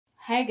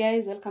Hi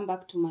guys, welcome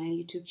back to my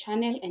YouTube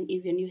channel, and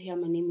if you're new here,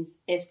 my name is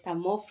Esther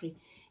Mofrey.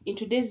 In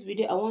today's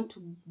video, I want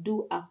to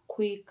do a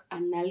quick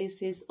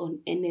analysis on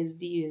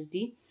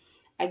NSD/USD.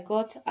 I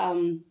got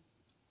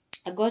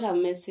a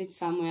message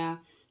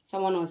somewhere.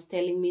 Someone was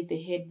telling me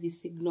they had this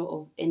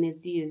signal of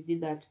NSD/USD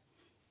that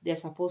they're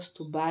supposed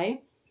to buy,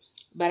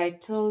 but I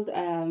told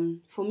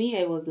for me,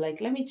 I was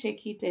like, let me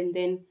check it and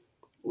then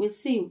we'll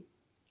see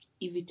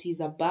if it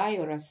is a buy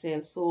or a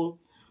sell. So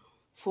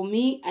for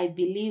me, I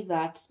believe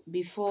that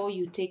before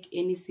you take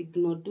any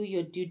signal, do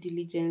your due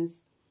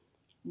diligence,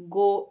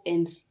 go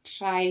and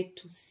try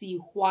to see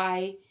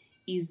why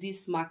is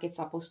this market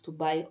supposed to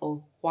buy,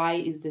 or why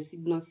is the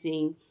signal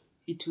saying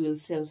it will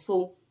sell.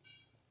 So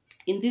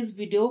in this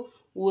video,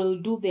 we'll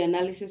do the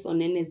analysis on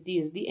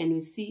NSD/USD and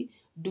we see,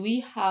 do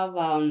we have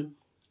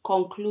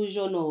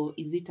conclusion, or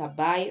is it a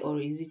buy or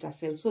is it a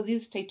sell? So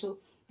this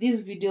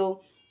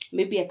video,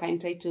 maybe I can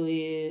title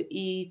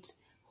it,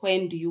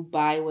 when do you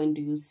buy, when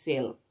do you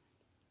sell?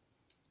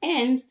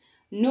 And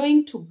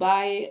knowing to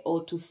buy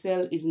or to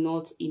sell is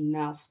not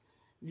enough.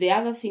 The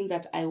other thing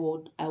that I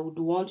would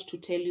want to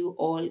tell you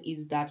all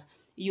is that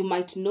you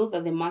might know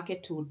that the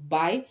market would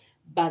buy,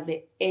 but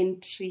the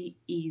entry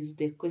is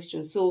the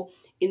question. So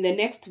in the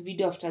next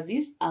video after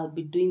this, I'll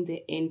be doing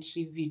the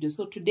entry video.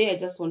 So today I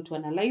just want to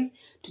analyze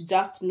to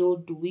just know,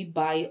 do we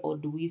buy or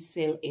do we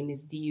sell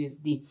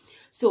NSD/USD?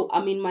 So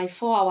I'm in my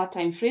 4-hour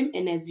time frame,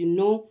 and as you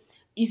know,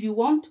 if you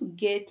want to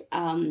get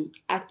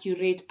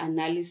accurate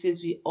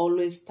analysis, we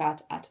always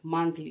start at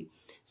monthly.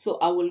 So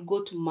I will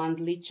go to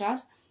monthly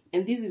chart,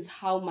 and this is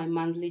how my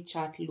monthly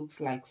chart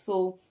looks like.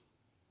 So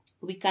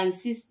we can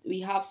see we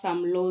have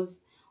some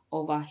lows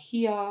over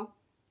here.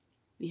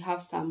 We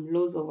have some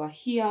lows over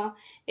here,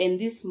 and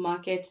this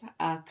market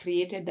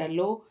created a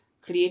low,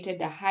 created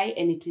a high,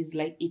 and it is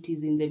like it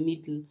is in the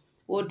middle.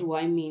 What do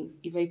I mean?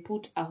 If I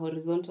put a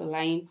horizontal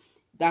line,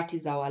 that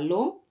is our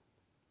low,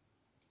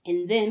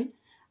 and then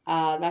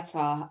that's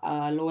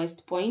our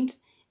lowest point,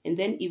 and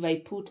then if I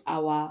put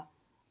our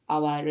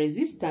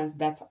resistance,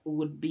 that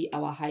would be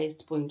our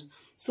highest point.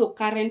 So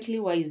currently,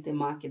 where is the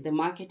market? The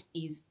market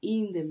is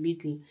in the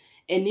middle,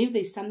 and if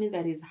there's something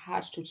that is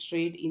hard to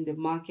trade in the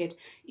market,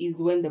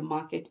 is when the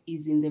market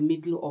is in the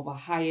middle of a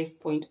highest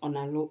point on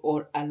a low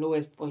or a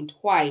lowest point.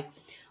 Why?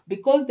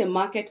 Because the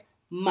market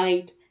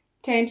might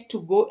tend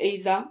to go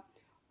either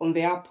on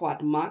the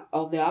upward mark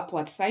or the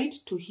upward side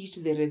to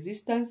hit the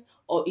resistance,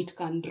 or it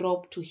can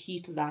drop to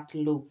hit that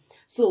low.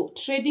 So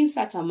trading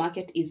such a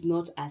market is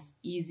not as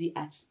easy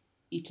as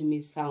it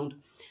may sound,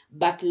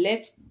 but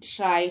let's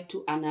try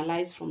to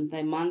analyze from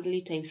the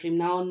monthly time frame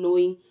now,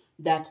 knowing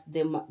that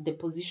the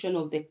position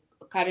of the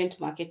current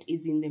market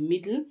is in the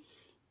middle.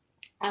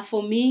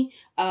 For me,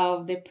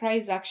 the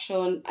price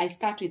action, I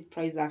start with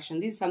price action.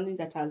 This is something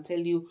that I'll tell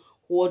you,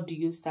 what do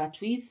you start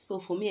with. So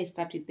for me, I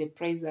start with the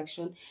price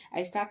action.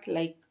 I start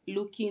like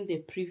looking the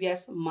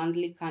previous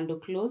monthly candle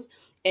close,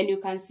 and you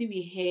can see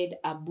we had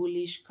a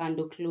bullish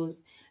candle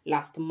close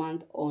last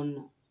month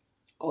on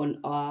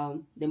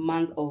the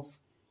month of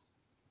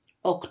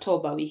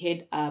October. We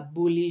had a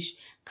bullish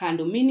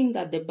candle, meaning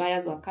that the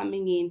buyers were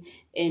coming in,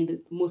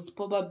 and most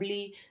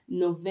probably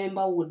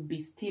November would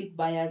be still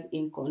buyers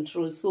in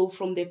control. So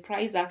from the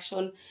price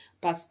action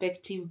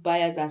perspective,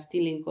 buyers are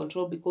still in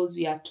control, because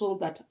we are told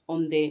that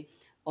on the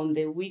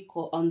week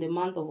or on the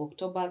month of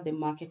October, the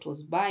market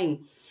was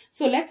buying.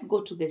 So let's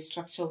go to the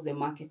structure of the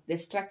market. The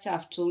structure,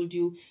 I've told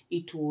you,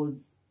 it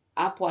was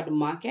upward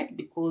market,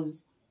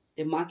 because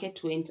the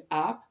market went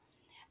up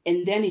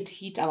and then it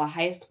hit our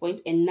highest point,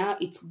 and now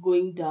it's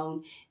going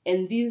down.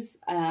 And this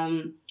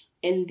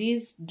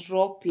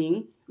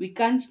dropping, we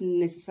can't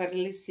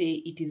necessarily say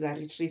it is a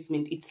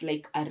retracement. It's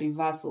like a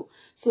reversal.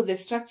 So the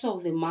structure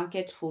of the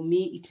market, for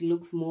me, it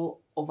looks more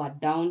of a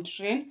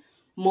downtrend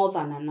more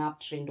than an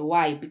uptrend.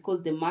 Why?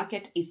 Because the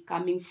market is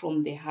coming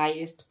from the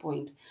highest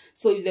point.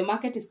 So if the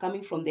market is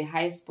coming from the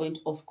highest point,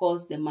 of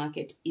course the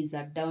market is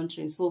a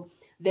downtrend. So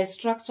the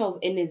structure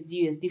of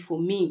NSD/USD, for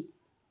me,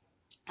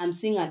 I'm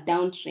seeing a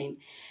downtrend.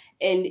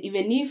 And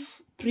even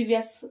if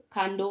previous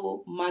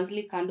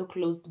monthly candle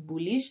closed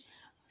bullish,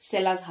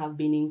 sellers have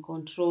been in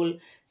control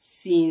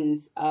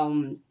since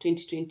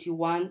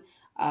 2021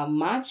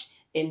 March,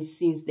 and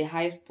since the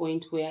highest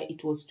point where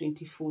it was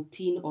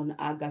 2014 on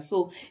August.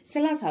 So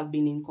sellers have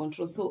been in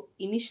control. So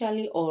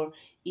initially, or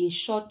in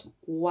short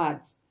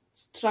words,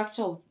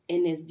 structure of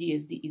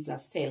NSD/USD is a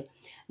sell.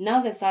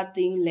 Now the third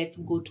thing, let's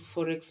go to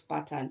Forex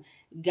pattern.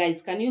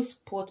 Guys, can you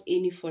spot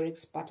any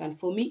Forex pattern?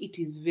 For me, it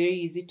is very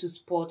easy to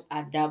spot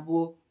a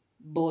double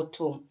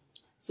bottom.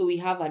 So we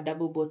have a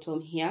double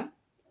bottom here.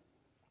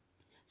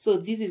 So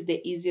this is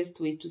the easiest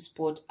way to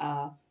spot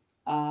a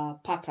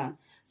pattern.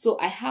 So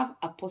I have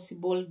a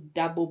possible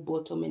double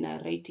bottom, and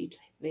I write it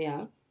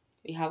there.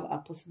 We have a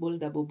possible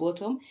double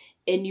bottom,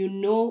 and you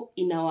know,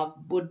 in our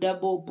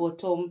double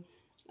bottom,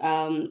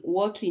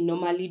 what we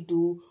normally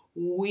do,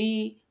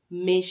 we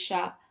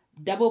measure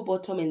double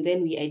bottom and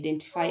then we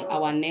identify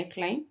our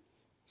neckline.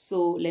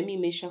 So let me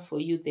measure for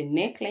you the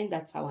neckline.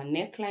 That's our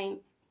neckline.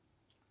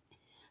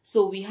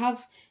 So we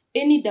have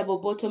any double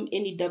bottom,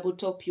 any double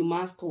top, you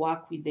must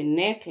work with the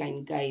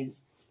neckline,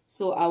 guys.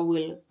 So I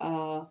will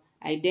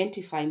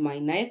identify my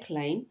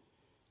neckline,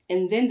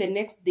 and then the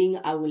next thing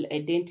I will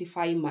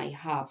identify my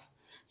half.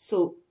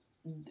 So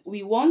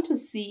we want to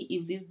see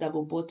if this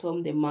double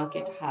bottom the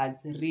market has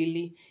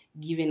really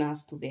given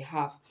us to the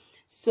half.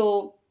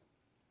 So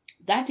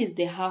that is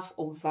the half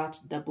of that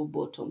double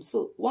bottom.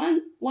 So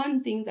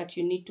one thing that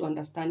you need to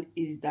understand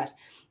is that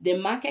the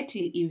market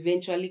will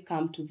eventually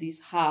come to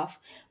this half,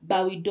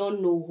 but we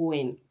don't know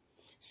when.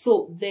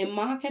 So the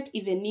market,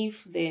 even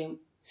if the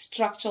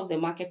structure of the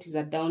market is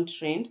a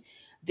downtrend,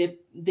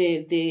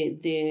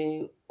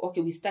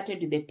 okay, we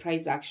started with the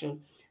price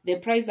action. The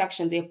price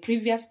action, the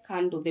previous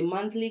candle, the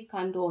monthly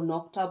candle on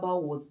October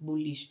was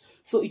bullish,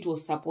 so it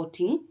was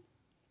supporting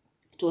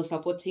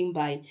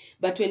buy.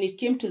 But when it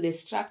came to the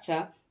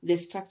structure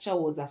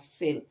was a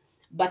sell.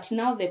 But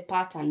now the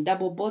pattern,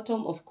 double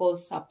bottom, of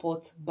course,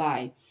 supports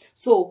buy.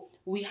 So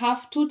we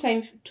have two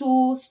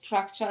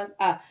structures,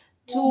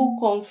 two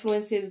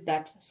confluences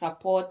that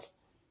support,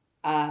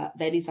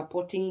 that is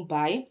supporting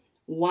buy.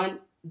 One,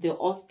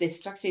 the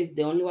structure is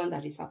the only one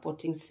that is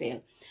supporting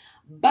sell.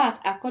 But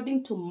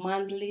according to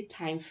monthly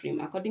time frame,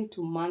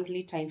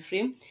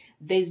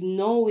 there's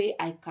no way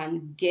I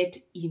can get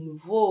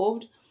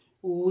involved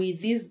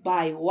with this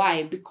buy.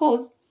 Why?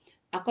 Because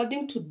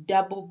according to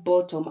double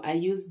bottom, I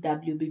use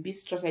WBB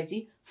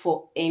strategy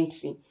for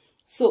entry.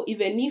 So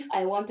even if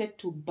I wanted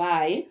to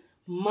buy,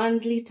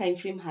 monthly time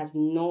frame has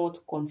not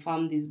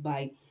confirmed this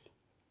buy.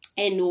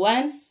 And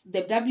once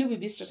the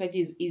WBB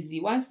strategy is easy,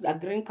 once the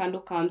green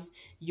candle comes,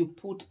 you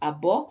put a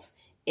box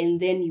and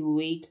then you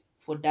wait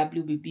for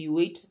WBB,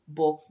 wait,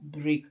 box,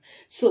 break.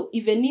 So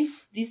even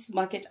if this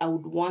market I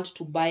would want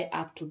to buy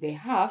up to the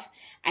half,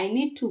 I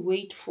need to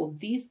wait for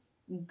this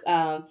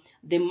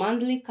the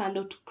monthly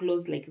candle to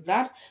close like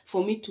that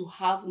for me to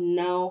have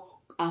now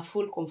a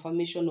full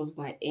confirmation of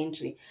my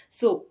entry.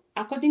 So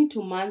according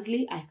to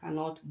monthly, I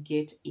cannot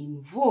get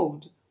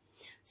involved.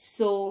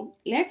 So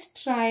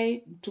let's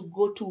try to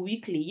go to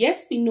weekly.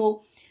 Yes, we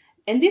know,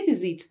 and this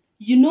is it.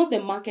 You know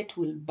the market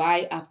will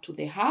buy up to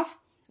the half,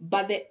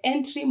 but the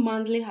entry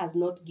monthly has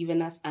not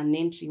given us an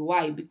entry.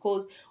 Why?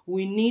 Because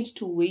we need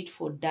to wait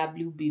for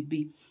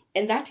WBB.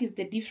 And that is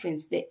the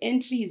difference. The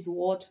entry is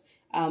what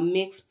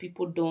makes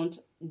people don't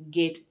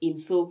get in.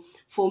 So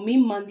for me,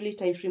 monthly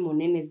time frame on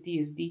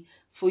NSD/USD,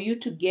 for you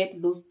to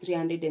get those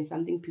 300 and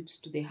something pips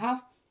to the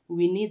half,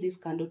 we need this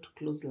candle to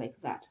close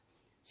like that.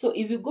 So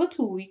if you go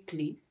to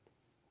weekly,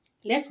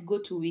 let's go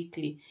to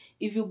weekly.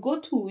 If you go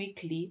to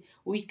weekly,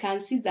 we can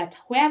see that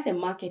where the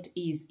market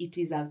is, it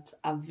is at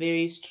a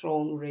very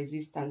strong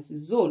resistance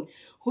zone,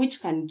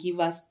 which can give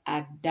us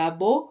a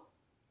double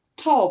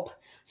top.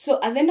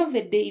 So at the end of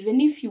the day, even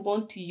if you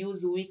want to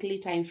use weekly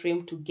time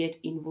frame to get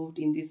involved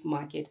in this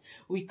market,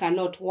 we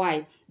cannot.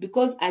 Why?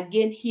 Because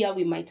again, here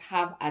we might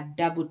have a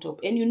double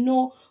top. And you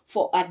know,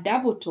 for a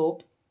double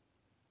top,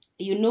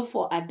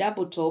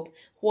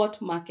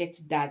 what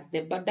market does.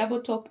 The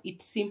double top,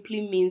 it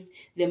simply means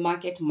the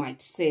market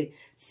might sell.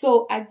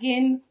 So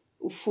again,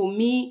 for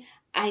me,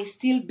 I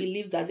still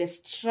believe that the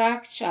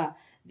structure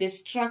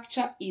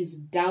is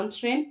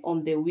downtrend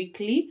on the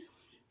weekly.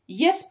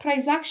 Yes,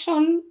 price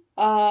action,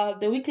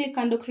 the weekly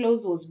candle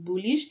close was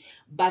bullish,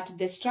 but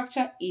the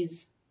structure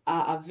is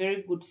a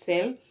very good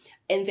sell,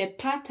 and the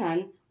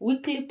pattern,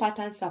 weekly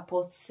pattern,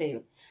 supports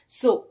sell.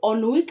 So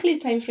on weekly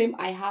time frame,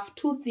 I have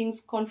two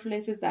things,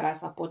 confluences that are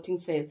supporting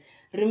sell.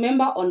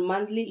 Remember, on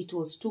monthly, it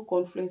was two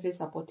confluences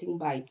supporting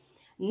buy.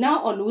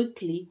 Now on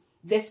weekly,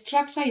 the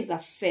structure is a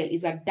sell,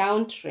 is a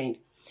downtrend.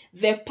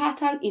 The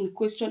pattern in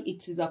question,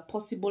 it is a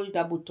possible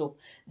double top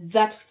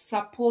that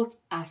supports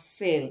a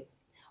sell.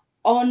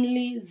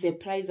 Only the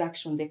price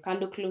action, the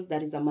candle close,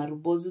 that is a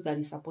marubozu, that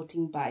is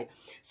supporting buy.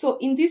 So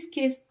in this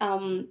case,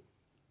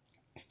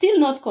 still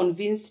not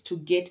convinced to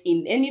get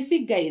in. And you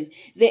see, guys,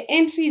 the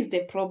entry is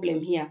the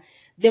problem here.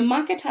 The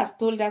market has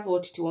told us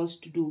what it wants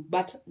to do,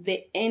 but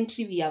the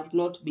entry, we have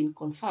not been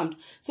confirmed.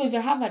 So if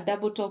I have a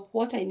double top,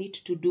 what I need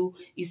to do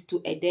is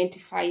to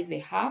identify the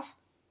half.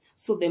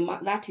 So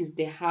that is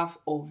the half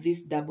of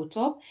this double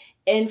top.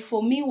 And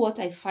for me, what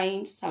I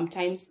find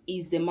sometimes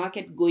is the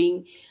market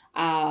going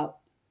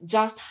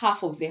just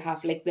half of the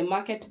half. Like the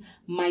market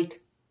might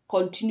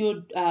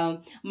continue,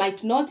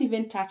 might not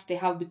even touch the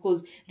half,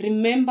 because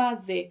remember,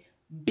 the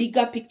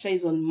bigger picture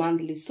is on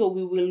monthly. So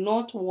we will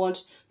not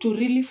want to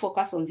really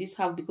focus on this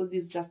half, because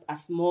this is just a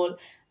small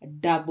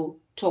double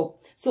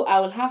top. So I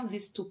will have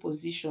these two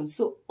positions.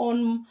 So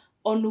on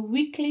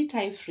weekly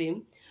time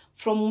frame,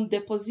 from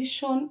the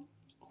position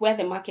where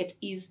the market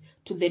is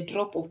to the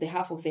drop of the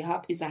half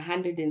is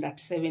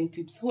 137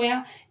 pips,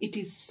 where it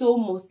is so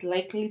most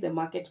likely the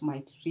market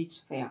might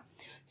reach there.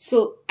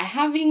 So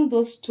having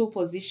those two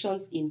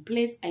positions in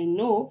place, I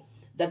know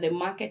that the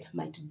market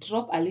might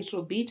drop a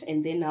little bit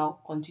and then now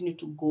continue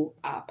to go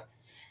up.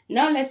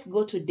 Now let's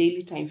go to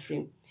daily time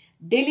frame.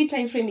 Daily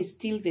time frame is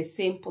still the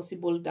same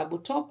possible double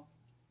top.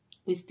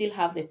 We still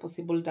have the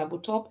possible double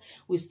top.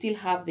 We still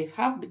have the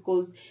half,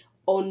 because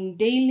on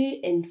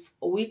daily and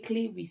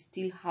weekly, we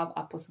still have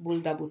a possible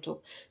double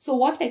top. So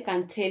what I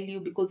can tell you,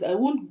 because I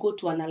won't go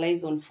to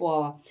analyze on 4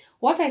 hour,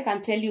 what I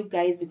can tell you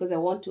guys, because I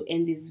want to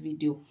end this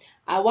video,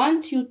 I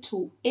want you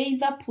to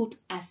either put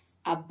as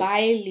a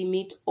buy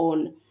limit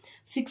on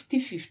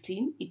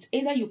 60.15. It's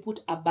either you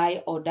put a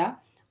buy order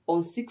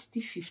on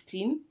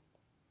 60.15.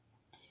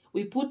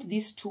 We put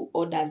these 2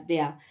 orders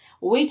there,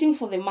 waiting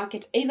for the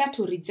market either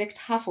to reject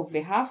half of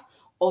the half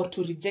or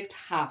to reject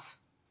half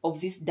of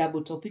this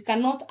double top. We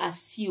cannot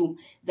assume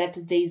that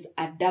there is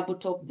a double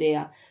top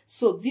there.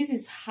 So this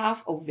is the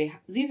half of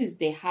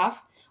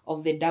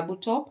the double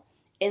top,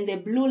 and the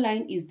blue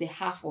line is the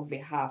half of the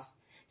half.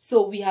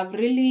 So we have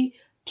really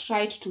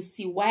tried to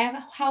see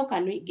how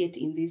can we get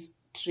in this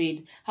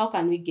trade, how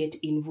can we get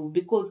involved,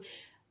 because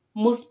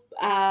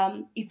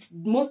it's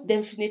most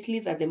definitely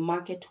that the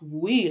market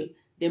will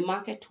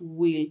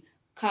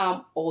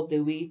come all the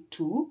way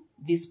to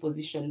this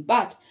position,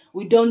 but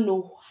we don't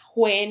know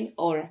when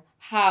or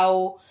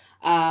how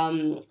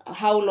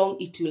long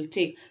it will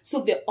take.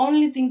 So the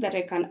only thing that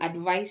I can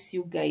advise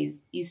you guys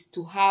is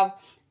to have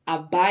a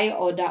buy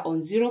order on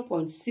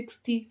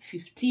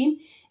 0.6015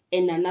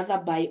 and another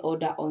buy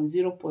order on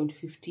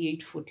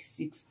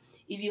 0.5846.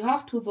 If you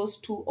have those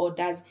 2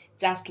 orders,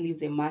 just leave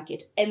the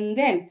market, and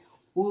then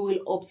we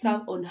will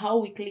observe on how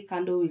weekly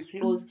candle will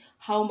close,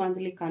 how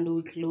monthly candle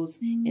will close,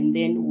 and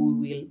then we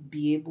will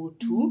be able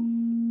to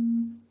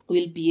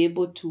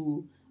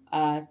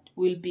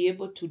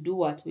do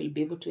what? We'll be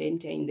able to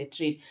enter in the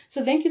trade.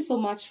 So thank you so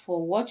much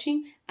for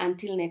watching.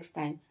 Until next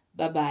time,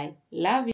 bye bye. Love you.